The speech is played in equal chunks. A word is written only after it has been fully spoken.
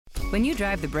When you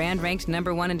drive the brand ranked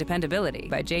 #1 in dependability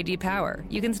by J.D. Power,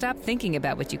 you can stop thinking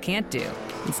about what you can't do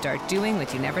and start doing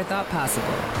what you never thought possible.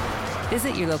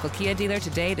 Visit your local Kia dealer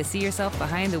today to see yourself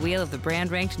behind the wheel of the brand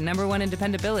ranked #1 in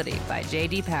dependability by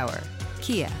J.D. Power.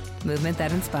 Kia, movement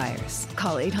that inspires.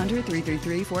 Call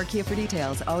 800-333-4KIA for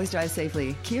details. Always drive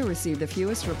safely. Kia received the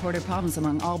fewest reported problems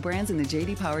among all brands in the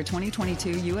J.D. Power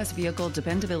 2022 U.S. Vehicle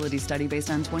Dependability Study based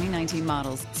on 2019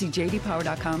 models. See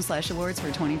jdpower.com/awards for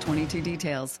 2022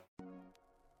 details.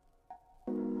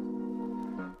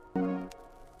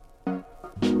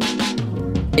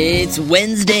 It's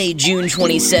Wednesday, June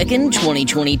 22nd,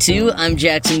 2022. I'm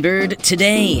Jackson Bird.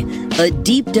 Today, a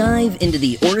deep dive into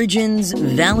the origins,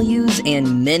 values,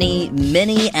 and many,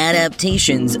 many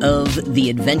adaptations of The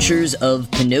Adventures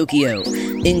of Pinocchio,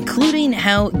 including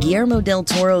how Guillermo del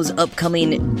Toro's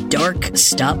upcoming dark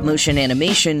stop-motion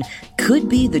animation could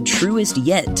be the truest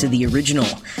yet to the original.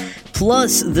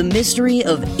 Plus, the mystery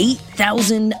of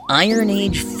 8,000 Iron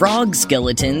Age frog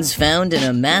skeletons found in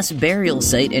a mass burial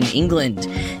site in England.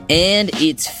 And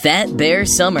it's Fat Bear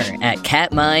Summer at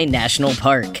Katmai National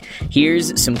Park.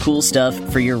 Here's some cool stuff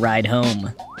for your ride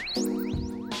home.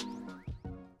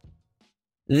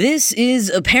 This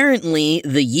is apparently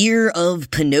the year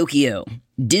of Pinocchio.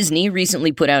 Disney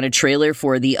recently put out a trailer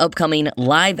for the upcoming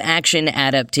live-action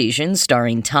adaptation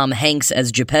starring Tom Hanks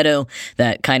as Geppetto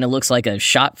that kind of looks like a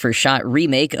shot-for-shot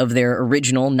remake of their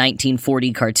original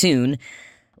 1940 cartoon.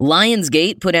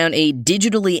 Lionsgate put out a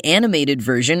digitally animated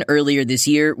version earlier this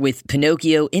year with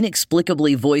Pinocchio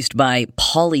inexplicably voiced by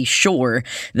Pauly Shore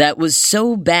that was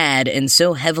so bad and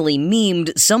so heavily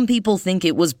memed, some people think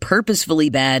it was purposefully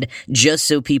bad just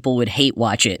so people would hate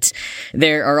watch it.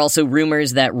 There are also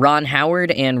rumors that Ron Howard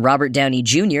and Robert Downey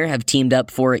Jr. have teamed up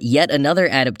for yet another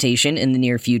adaptation in the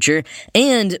near future,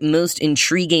 and most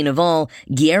intriguing of all,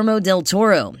 Guillermo del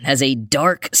Toro has a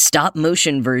dark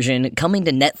stop-motion version coming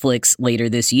to Netflix later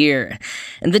this year.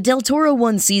 And the Del Toro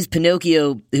one sees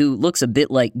Pinocchio, who looks a bit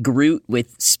like Groot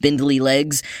with spindly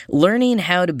legs, learning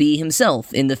how to be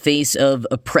himself in the face of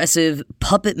oppressive,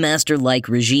 puppet master-like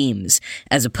regimes,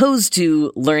 as opposed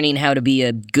to learning how to be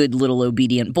a good little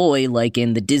obedient boy like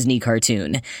in the Disney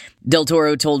cartoon. Del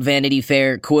Toro told Vanity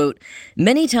Fair, quote,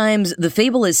 "Many times the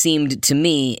fable has seemed to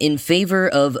me in favor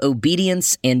of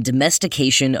obedience and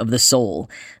domestication of the soul.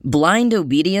 Blind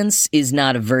obedience is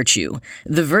not a virtue.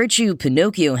 The virtue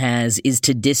Pinocchio has is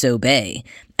to disobey.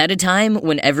 At a time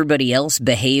when everybody else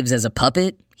behaves as a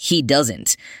puppet, he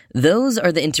doesn't. Those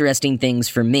are the interesting things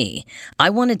for me.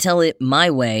 I want to tell it my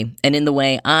way and in the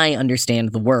way I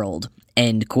understand the world."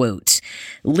 End quote.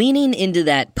 Leaning into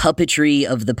that puppetry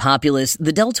of the populace,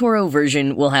 the Del Toro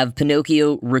version will have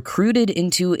Pinocchio recruited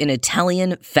into an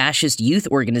Italian fascist youth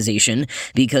organization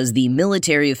because the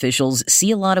military officials see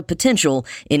a lot of potential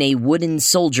in a wooden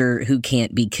soldier who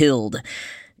can't be killed.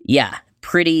 Yeah,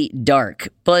 pretty dark,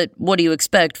 but what do you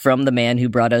expect from the man who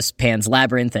brought us Pan's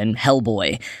Labyrinth and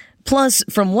Hellboy? Plus,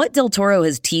 from what Del Toro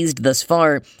has teased thus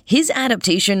far, his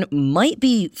adaptation might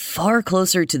be far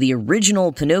closer to the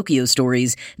original Pinocchio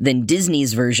stories than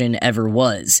Disney's version ever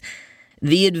was.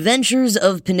 The Adventures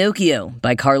of Pinocchio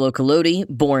by Carlo Collodi,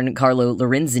 born Carlo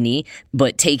Lorenzini,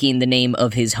 but taking the name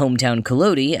of his hometown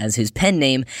Collodi as his pen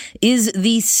name, is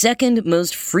the second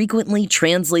most frequently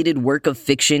translated work of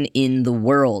fiction in the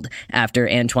world, after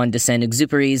Antoine de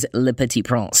Saint-Exupéry's Le Petit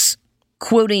Prince.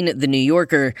 Quoting The New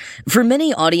Yorker, "For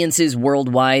many audiences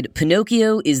worldwide,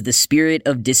 Pinocchio is the spirit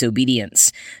of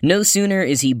disobedience. No sooner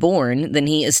is he born than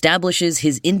he establishes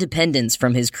his independence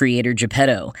from his creator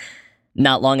Geppetto.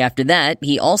 Not long after that,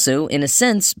 he also, in a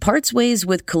sense, parts ways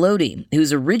with Collodi,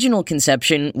 whose original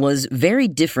conception was very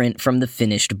different from the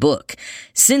finished book.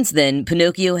 Since then,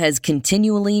 Pinocchio has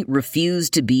continually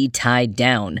refused to be tied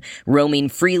down, roaming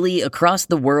freely across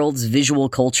the world's visual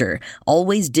culture,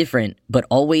 always different, but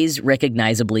always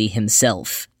recognizably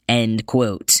himself." End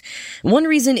quote. One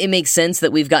reason it makes sense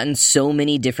that we've gotten so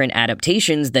many different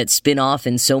adaptations that spin off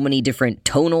in so many different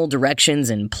tonal directions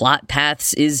and plot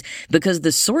paths is because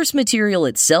the source material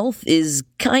itself is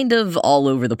kind of all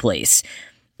over the place.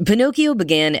 Pinocchio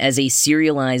began as a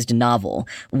serialized novel,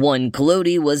 one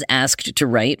Collodi was asked to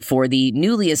write for the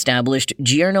newly established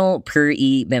Giorno per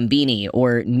I Bambini,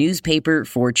 or Newspaper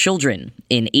for Children,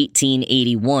 in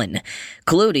 1881.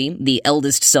 Collodi, the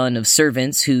eldest son of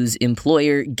servants whose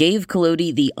employer gave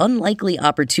Collodi the unlikely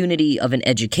opportunity of an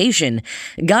education,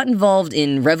 got involved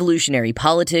in revolutionary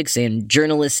politics and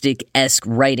journalistic-esque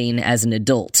writing as an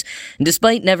adult.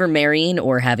 Despite never marrying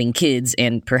or having kids,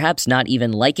 and perhaps not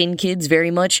even liking kids very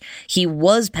much, he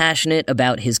was passionate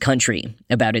about his country,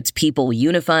 about its people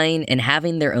unifying and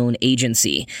having their own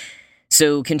agency.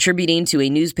 So contributing to a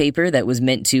newspaper that was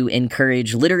meant to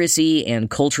encourage literacy and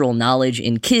cultural knowledge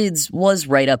in kids was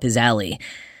right up his alley.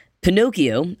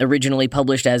 Pinocchio, originally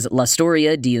published as La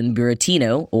Storia di un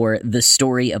Burattino, or The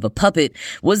Story of a Puppet,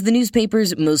 was the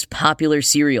newspaper's most popular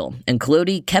serial, and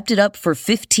Collodi kept it up for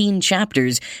 15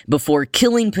 chapters before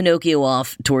killing Pinocchio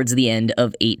off towards the end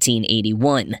of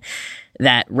 1881.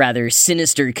 That rather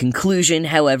sinister conclusion,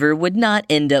 however, would not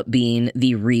end up being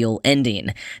the real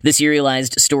ending. The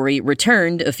serialized story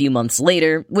returned a few months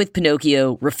later, with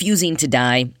Pinocchio refusing to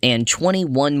die and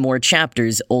 21 more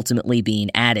chapters ultimately being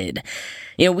added.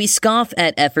 We scoff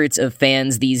at efforts of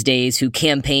fans these days who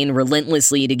campaign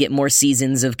relentlessly to get more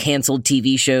seasons of canceled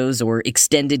TV shows or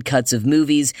extended cuts of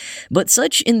movies, but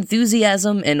such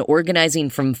enthusiasm and organizing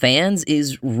from fans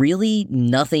is really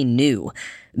nothing new.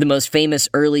 The most famous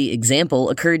early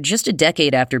example occurred just a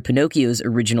decade after Pinocchio's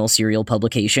original serial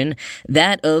publication,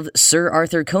 that of Sir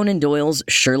Arthur Conan Doyle's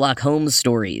Sherlock Holmes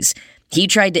stories. He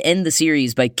tried to end the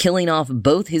series by killing off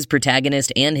both his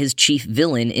protagonist and his chief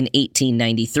villain in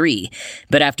 1893.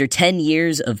 But after 10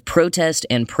 years of protest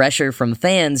and pressure from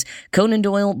fans, Conan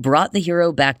Doyle brought the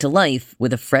hero back to life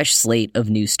with a fresh slate of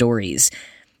new stories.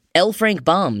 L. Frank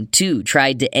Baum, too,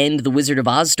 tried to end the Wizard of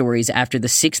Oz stories after the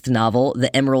 6th novel,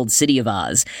 The Emerald City of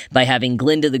Oz, by having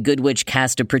Glinda the Good Witch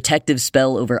cast a protective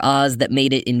spell over Oz that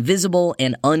made it invisible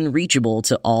and unreachable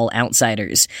to all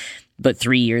outsiders. But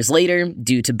 3 years later,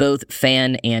 due to both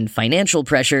fan and financial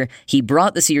pressure, he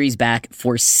brought the series back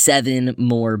for 7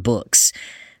 more books.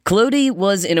 Collodi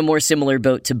was in a more similar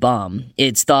boat to Baum.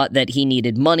 It's thought that he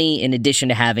needed money in addition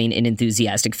to having an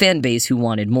enthusiastic fan base who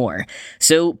wanted more.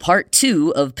 So part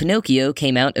 2 of Pinocchio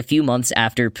came out a few months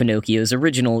after Pinocchio's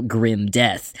original grim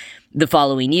death. The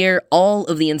following year, all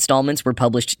of the installments were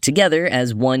published together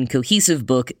as one cohesive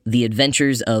book, The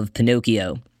Adventures of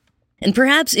Pinocchio. And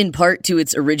perhaps in part to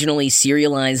its originally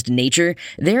serialized nature,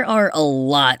 there are a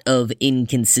lot of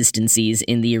inconsistencies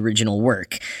in the original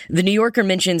work. The New Yorker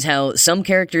mentions how some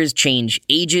characters change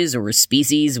ages or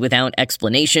species without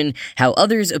explanation, how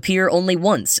others appear only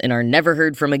once and are never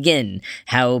heard from again,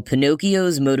 how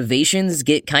Pinocchio's motivations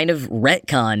get kind of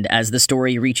retconned as the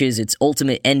story reaches its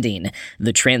ultimate ending,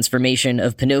 the transformation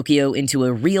of Pinocchio into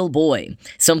a real boy,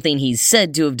 something he's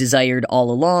said to have desired all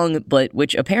along, but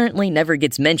which apparently never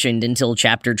gets mentioned until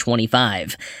chapter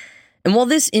 25. And while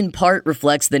this in part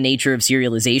reflects the nature of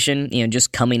serialization,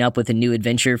 just coming up with a new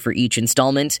adventure for each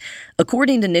installment,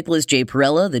 according to Nicholas J.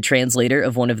 Perella, the translator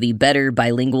of one of the better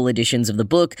bilingual editions of the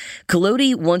book,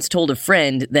 Collodi once told a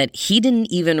friend that he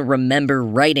didn't even remember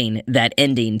writing that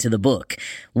ending to the book,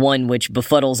 one which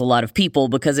befuddles a lot of people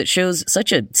because it shows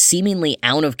such a seemingly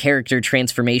out-of-character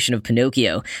transformation of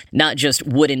Pinocchio, not just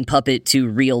wooden puppet to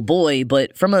real boy,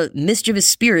 but from a mischievous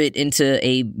spirit into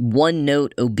a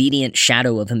one-note obedient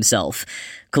shadow of himself.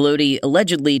 Collodi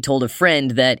allegedly told a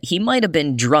friend that he might have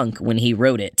been drunk when he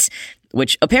wrote it,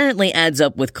 which apparently adds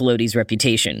up with Collodi's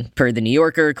reputation. Per The New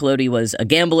Yorker, Collodi was a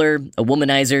gambler, a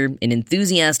womanizer, an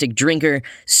enthusiastic drinker,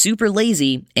 super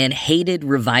lazy, and hated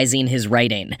revising his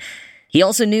writing. He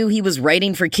also knew he was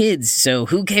writing for kids, so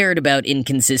who cared about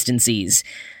inconsistencies?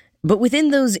 But within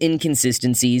those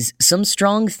inconsistencies, some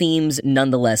strong themes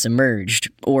nonetheless emerged,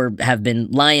 or have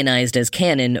been lionized as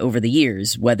canon over the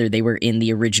years, whether they were in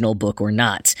the original book or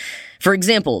not. For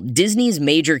example, Disney's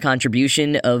major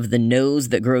contribution of the nose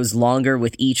that grows longer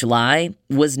with each lie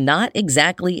was not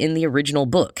exactly in the original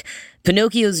book.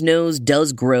 Pinocchio's nose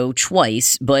does grow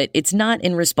twice, but it's not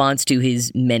in response to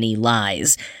his many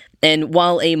lies. And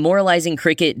while a moralizing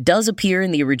cricket does appear in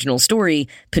the original story,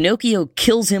 Pinocchio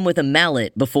kills him with a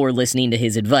mallet before listening to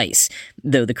his advice,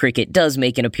 though the cricket does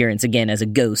make an appearance again as a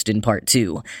ghost in part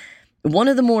 2. One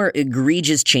of the more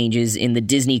egregious changes in the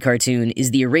Disney cartoon is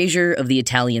the erasure of the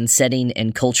Italian setting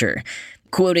and culture.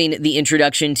 Quoting the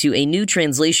introduction to a new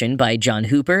translation by John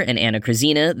Hooper and Anna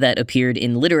Krasina that appeared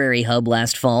in Literary Hub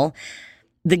last fall,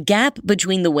 the gap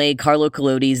between the way Carlo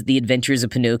Collodi's The Adventures of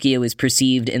Pinocchio is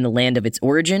perceived in the land of its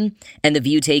origin and the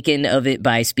view taken of it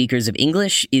by speakers of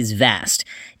English is vast.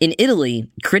 In Italy,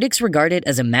 critics regard it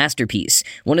as a masterpiece,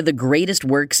 one of the greatest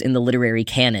works in the literary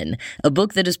canon, a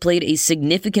book that has played a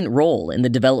significant role in the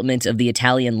development of the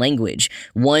Italian language,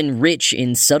 one rich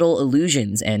in subtle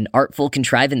allusions and artful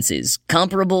contrivances,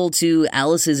 comparable to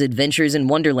Alice's Adventures in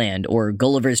Wonderland or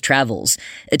Gulliver's Travels.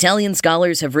 Italian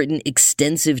scholars have written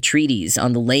extensive treatises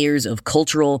on the layers of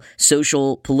cultural,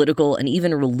 social, political, and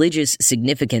even religious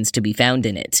significance to be found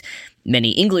in it.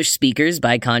 Many English speakers,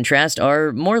 by contrast,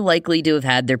 are more likely to have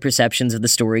had their perceptions of the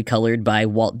story colored by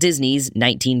Walt Disney's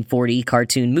 1940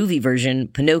 cartoon movie version,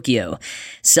 Pinocchio.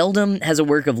 Seldom has a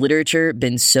work of literature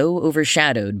been so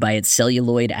overshadowed by its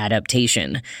celluloid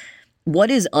adaptation.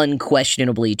 What is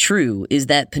unquestionably true is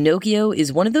that Pinocchio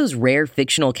is one of those rare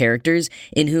fictional characters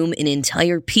in whom an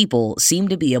entire people seem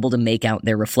to be able to make out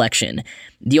their reflection.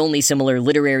 The only similar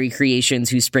literary creations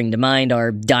who spring to mind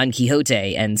are Don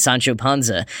Quixote and Sancho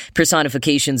Panza,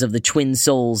 personifications of the twin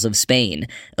souls of Spain,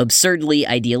 absurdly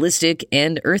idealistic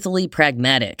and earthily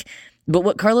pragmatic. But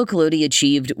what Carlo Collodi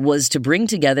achieved was to bring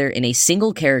together in a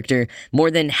single character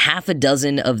more than half a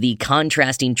dozen of the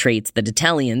contrasting traits that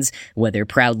Italians, whether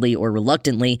proudly or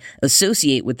reluctantly,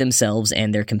 associate with themselves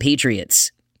and their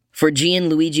compatriots. For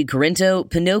Gianluigi Corinto,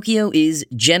 Pinocchio is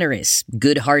generous,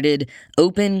 good-hearted,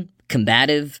 open,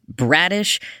 combative,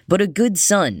 bratish, but a good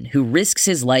son who risks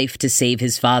his life to save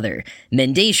his father,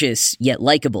 mendacious yet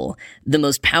likable, the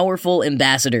most powerful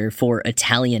ambassador for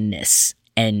Italianness.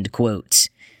 End quote.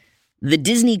 The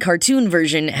Disney cartoon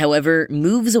version, however,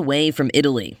 moves away from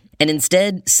Italy and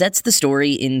instead sets the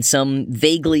story in some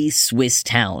vaguely Swiss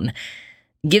town.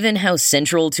 Given how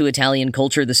central to Italian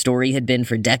culture the story had been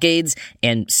for decades,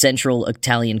 and central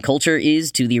Italian culture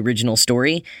is to the original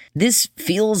story, this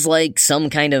feels like some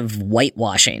kind of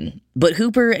whitewashing. But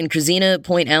Hooper and Krasina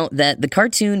point out that the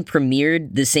cartoon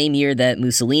premiered the same year that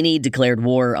Mussolini declared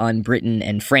war on Britain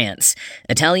and France.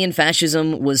 Italian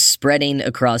fascism was spreading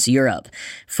across Europe.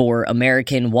 For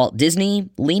American Walt Disney,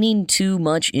 leaning too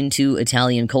much into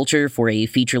Italian culture for a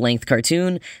feature-length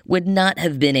cartoon would not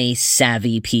have been a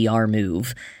savvy PR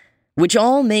move. Which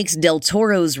all makes Del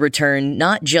Toro's return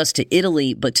not just to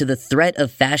Italy, but to the threat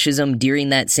of fascism during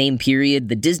that same period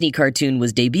the Disney cartoon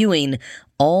was debuting,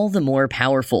 all the more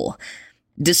powerful.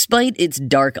 Despite its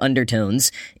dark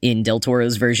undertones, in Del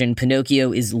Toro's version,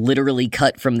 Pinocchio is literally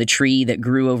cut from the tree that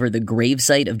grew over the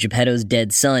gravesite of Geppetto's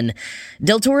dead son.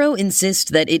 Del Toro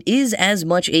insists that it is as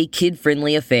much a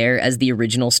kid-friendly affair as the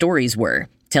original stories were,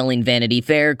 telling Vanity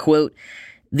Fair, quote,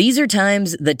 "These are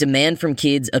times that demand from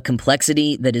kids a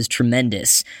complexity that is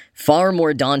tremendous. Far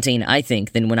more daunting, I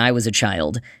think, than when I was a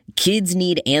child. Kids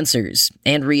need answers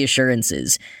and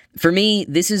reassurances. For me,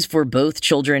 this is for both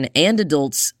children and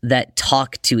adults that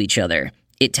talk to each other.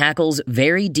 It tackles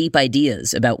very deep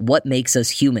ideas about what makes us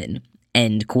human."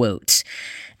 End quote.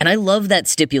 And I love that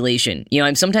stipulation.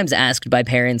 I'm sometimes asked by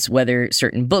parents whether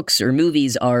certain books or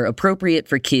movies are appropriate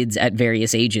for kids at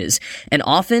various ages. And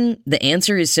often the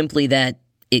answer is simply that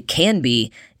it can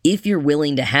be if you're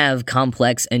willing to have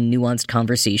complex and nuanced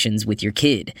conversations with your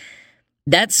kid.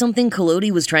 That's something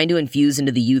Collodi was trying to infuse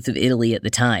into the youth of Italy at the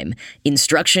time.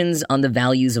 Instructions on the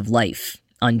values of life,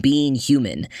 on being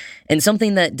human, and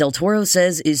something that Del Toro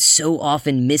says is so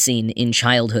often missing in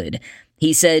childhood.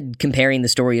 He said, comparing the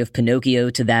story of Pinocchio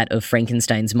to that of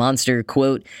Frankenstein's monster,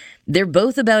 quote, "They're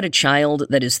both about a child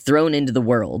that is thrown into the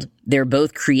world. They're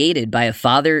both created by a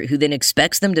father who then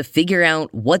expects them to figure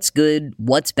out what's good,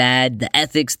 what's bad, the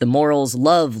ethics, the morals,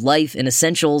 love, life, and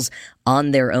essentials on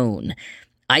their own."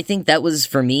 I think that was,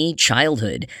 for me,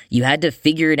 childhood. You had to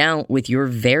figure it out with your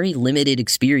very limited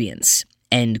experience.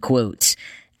 End quote.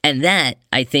 And that,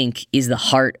 I think, is the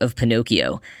heart of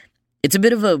Pinocchio. It's a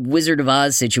bit of a Wizard of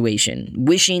Oz situation,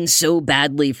 wishing so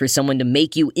badly for someone to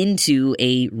make you into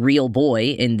a real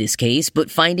boy, in this case, but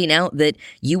finding out that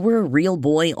you were a real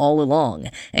boy all along,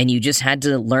 and you just had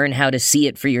to learn how to see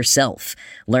it for yourself,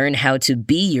 learn how to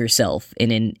be yourself in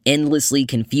an endlessly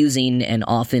confusing and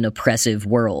often oppressive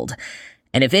world.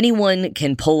 And if anyone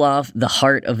can pull off the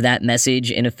heart of that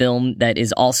message in a film that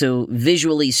is also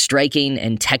visually striking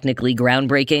and technically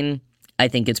groundbreaking, I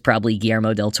think it's probably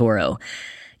Guillermo del Toro.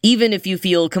 Even if you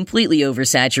feel completely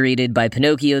oversaturated by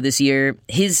Pinocchio this year,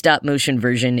 his stop-motion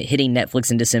version hitting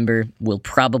Netflix in December will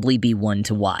probably be one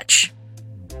to watch.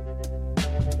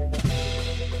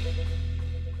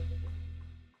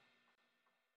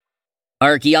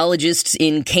 Archaeologists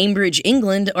in Cambridge,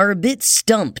 England are a bit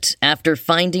stumped after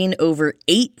finding over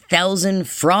 8,000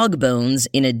 frog bones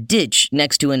in a ditch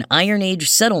next to an Iron Age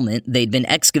settlement they'd been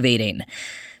excavating.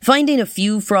 Finding a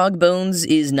few frog bones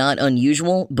is not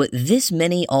unusual, but this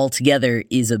many altogether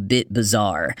is a bit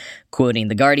bizarre. Quoting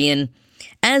The Guardian,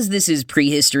 "As this is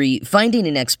prehistory, finding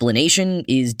an explanation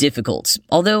is difficult,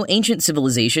 although ancient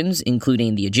civilizations,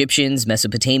 including the Egyptians,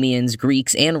 Mesopotamians,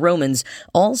 Greeks, and Romans,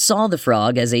 all saw the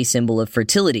frog as a symbol of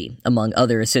fertility, among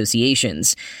other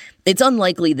associations. It's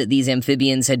unlikely that these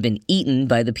amphibians had been eaten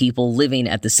by the people living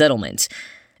at the settlement."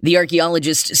 The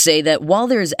archaeologists say that while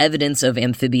there is evidence of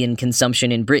amphibian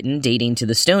consumption in Britain dating to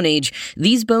the Stone Age,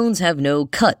 these bones have no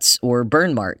cuts or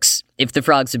burn marks. If the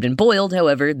frogs had been boiled,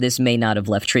 however, this may not have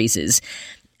left traces.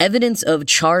 Evidence of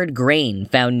charred grain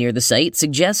found near the site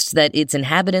suggests that its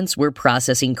inhabitants were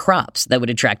processing crops that would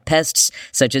attract pests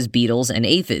such as beetles and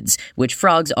aphids, which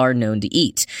frogs are known to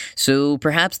eat. So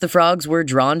perhaps the frogs were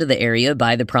drawn to the area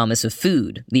by the promise of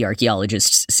food, the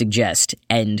archaeologists suggest,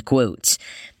 end quote.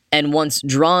 And once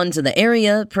drawn to the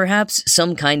area, perhaps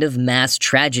some kind of mass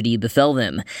tragedy befell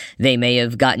them. They may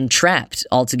have gotten trapped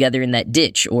altogether in that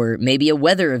ditch, or maybe a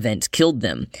weather event killed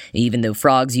them. Even though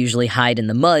frogs usually hide in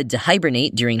the mud to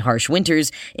hibernate during harsh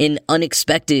winters, an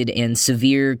unexpected and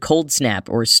severe cold snap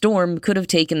or storm could have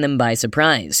taken them by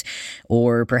surprise.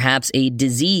 Or perhaps a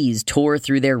disease tore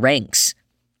through their ranks.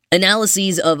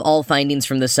 Analyses of all findings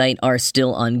from the site are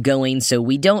still ongoing, so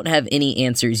we don't have any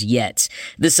answers yet.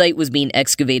 The site was being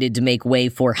excavated to make way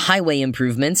for highway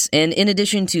improvements, and in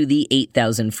addition to the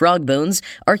 8,000 frog bones,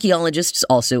 archaeologists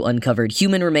also uncovered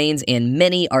human remains and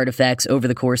many artifacts over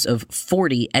the course of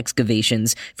 40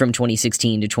 excavations from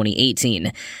 2016 to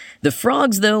 2018. The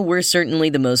frogs, though, were certainly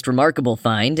the most remarkable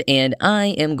find, and I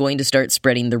am going to start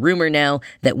spreading the rumor now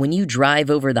that when you drive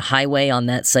over the highway on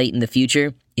that site in the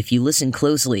future, if you listen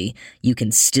closely, you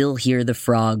can still hear the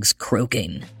frogs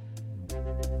croaking.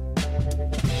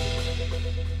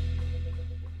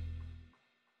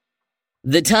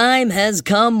 The time has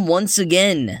come once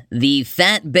again. The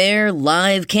Fat Bear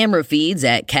live camera feeds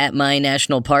at Katmai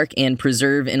National Park and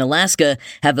Preserve in Alaska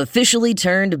have officially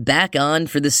turned back on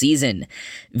for the season.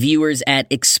 Viewers at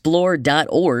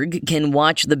explore.org can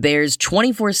watch the bears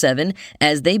 24/7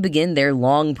 as they begin their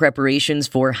long preparations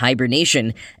for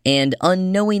hibernation and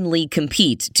unknowingly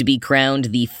compete to be crowned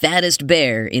the fattest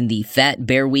bear in the Fat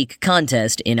Bear Week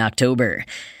contest in October.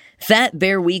 Fat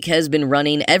Bear Week has been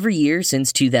running every year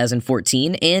since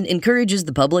 2014 and encourages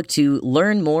the public to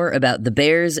learn more about the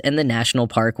bears and the national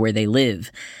park where they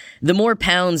live. The more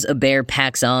pounds a bear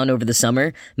packs on over the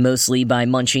summer, mostly by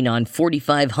munching on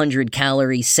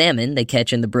 4,500-calorie salmon they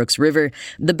catch in the Brooks River,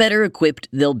 the better equipped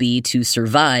they'll be to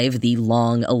survive the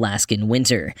long Alaskan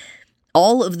winter.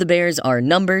 All of the bears are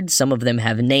numbered, some of them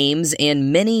have names,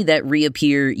 and many that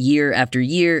reappear year after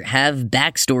year have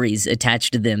backstories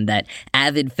attached to them that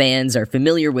avid fans are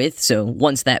familiar with, so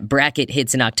once that bracket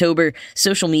hits in October,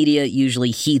 social media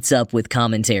usually heats up with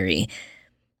commentary.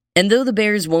 And though the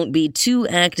bears won't be too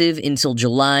active until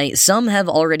July, some have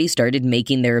already started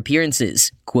making their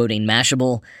appearances, quoting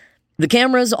Mashable. The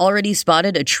cameras already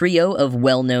spotted a trio of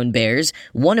well-known bears,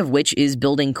 one of which is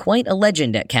building quite a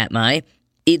legend at Katmai.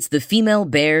 It's the female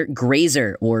bear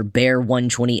Grazer, or Bear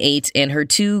 128, and her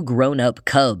two grown-up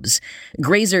cubs.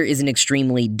 Grazer is an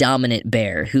extremely dominant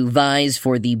bear who vies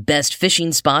for the best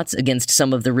fishing spots against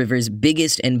some of the river's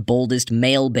biggest and boldest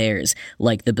male bears,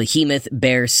 like the behemoth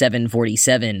Bear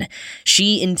 747.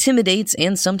 She intimidates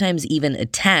and sometimes even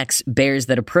attacks bears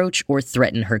that approach or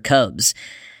threaten her cubs.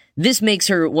 This makes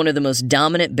her one of the most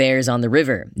dominant bears on the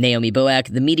river, Naomi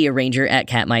Boak, the media ranger at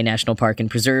Katmai National Park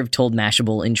and Preserve, told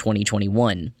Mashable in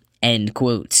 2021. End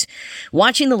quote.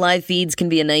 Watching the live feeds can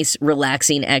be a nice,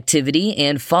 relaxing activity,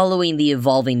 and following the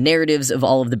evolving narratives of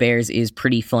all of the bears is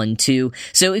pretty fun too.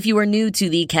 So if you are new to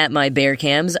the Katmai Bear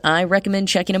Cams, I recommend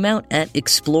checking them out at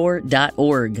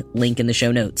explore.org, link in the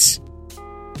show notes.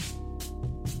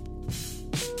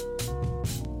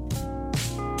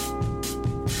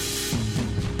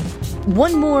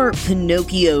 One more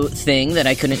Pinocchio thing that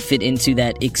I couldn't fit into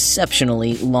that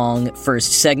exceptionally long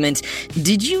first segment.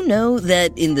 Did you know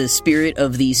that in the spirit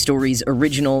of the story's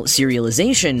original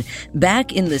serialization,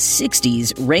 back in the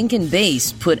 60s, Rankin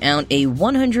Bass put out a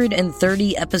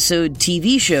 130-episode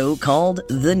TV show called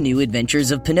The New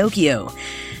Adventures of Pinocchio?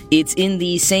 It's in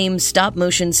the same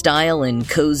stop-motion style and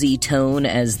cozy tone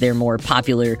as their more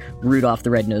popular Rudolph the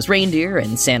Red-Nosed Reindeer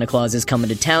and Santa Claus is Coming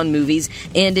to Town movies,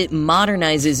 and it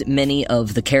modernizes many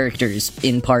of the characters,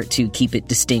 in part to keep it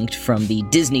distinct from the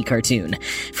Disney cartoon.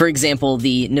 For example,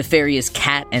 the nefarious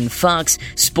cat and fox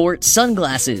sport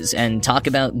sunglasses and talk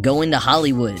about going to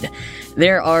Hollywood.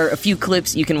 There are a few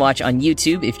clips you can watch on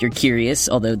YouTube if you're curious,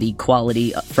 although the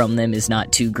quality from them is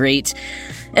not too great.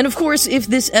 And of course, if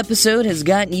this episode has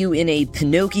gotten you in a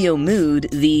Pinocchio mood,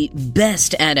 the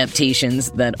best adaptations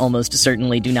that almost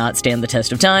certainly do not stand the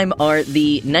test of time are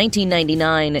the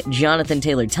 1999 Jonathan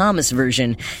Taylor Thomas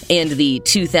version and the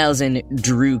 2000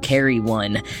 Drew Carey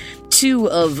one. Two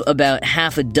of about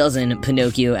half a dozen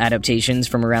Pinocchio adaptations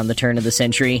from around the turn of the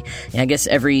century. I guess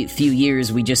every few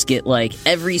years we just get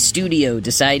every studio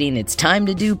deciding it's time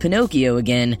to do Pinocchio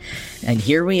again, and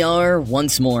here we are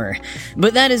once more.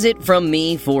 But that is it from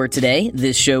me for today.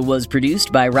 This show was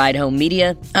produced by Ride Home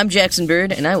Media. I'm Jackson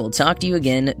Bird, and I will talk to you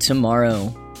again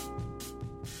tomorrow.